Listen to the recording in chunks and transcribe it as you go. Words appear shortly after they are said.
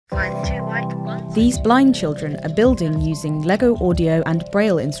These blind children are building using Lego audio and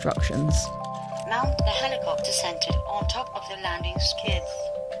Braille instructions. Mount the helicopter centered on top of the landing skids.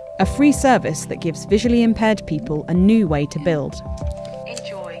 A free service that gives visually impaired people a new way to build.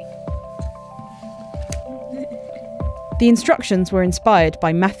 Enjoy. The instructions were inspired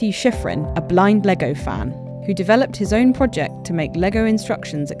by Matthew Shifrin, a blind Lego fan, who developed his own project to make Lego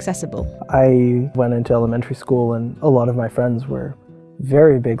instructions accessible. I went into elementary school and a lot of my friends were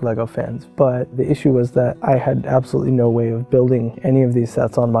very big Lego fans, but the issue was that I had absolutely no way of building any of these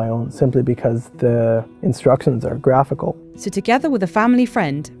sets on my own simply because the instructions are graphical. So together with a family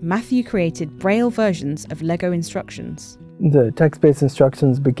friend, Matthew created Braille versions of Lego instructions. The text-based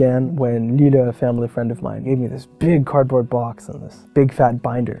instructions began when Lila, a family friend of mine, gave me this big cardboard box and this big fat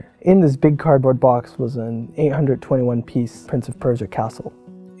binder. In this big cardboard box was an 821-piece Prince of Persia castle,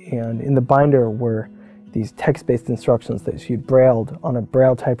 and in the binder were these text-based instructions that she'd brailled on a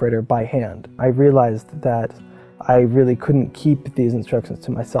Braille typewriter by hand. I realized that I really couldn't keep these instructions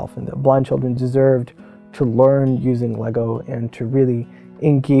to myself and that blind children deserved to learn using Lego and to really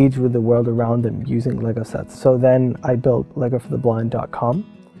engage with the world around them using Lego sets. So then I built legofortheblind.com.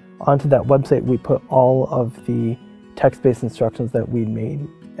 Onto that website we put all of the text-based instructions that we'd made.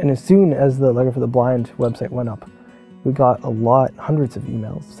 And as soon as the Lego for the Blind website went up, we got hundreds of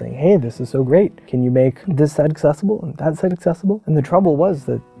emails saying, hey, this is so great. Can you make this set accessible and that set accessible? And the trouble was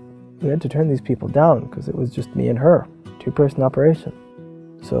that we had to turn these people down because it was just me and her, two-person operation.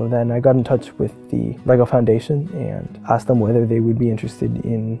 So then I got in touch with the Lego Foundation and asked them whether they would be interested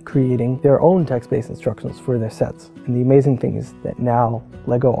in creating their own text-based instructions for their sets. And the amazing thing is that now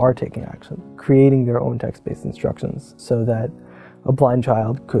Lego are taking action, creating their own text-based instructions so that a blind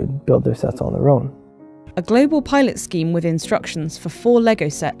child could build their sets on their own. A global pilot scheme with instructions for 4 Lego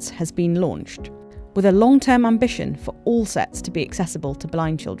sets has been launched, with a long-term ambition for all sets to be accessible to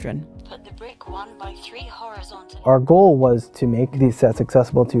blind children. Put the brick 1x3 horizontally. Our goal was to make these sets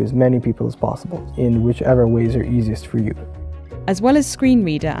accessible to as many people as possible, in whichever ways are easiest for you. As well as screen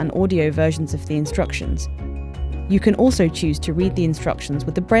reader and audio versions of the instructions, you can also choose to read the instructions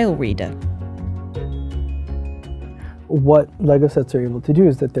with the Braille reader. What Lego sets are able to do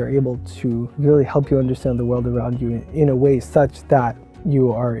is that they're able to really help you understand the world around you in a way such that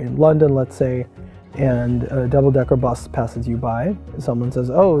you are in London, let's say, and a double-decker bus passes you by. Someone says,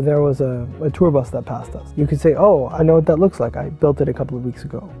 oh, there was a tour bus that passed us. You could say, oh, I know what that looks like. I built it a couple of weeks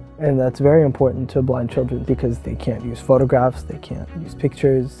ago. And that's very important to blind children because they can't use photographs, they can't use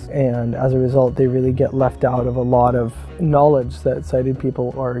pictures, and as a result, they really get left out of a lot of knowledge that sighted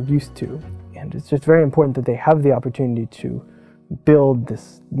people are used to. And it's just very important that they have the opportunity to build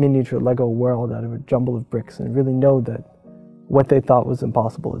this miniature Lego world out of a jumble of bricks and really know that what they thought was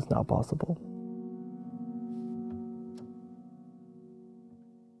impossible is now possible.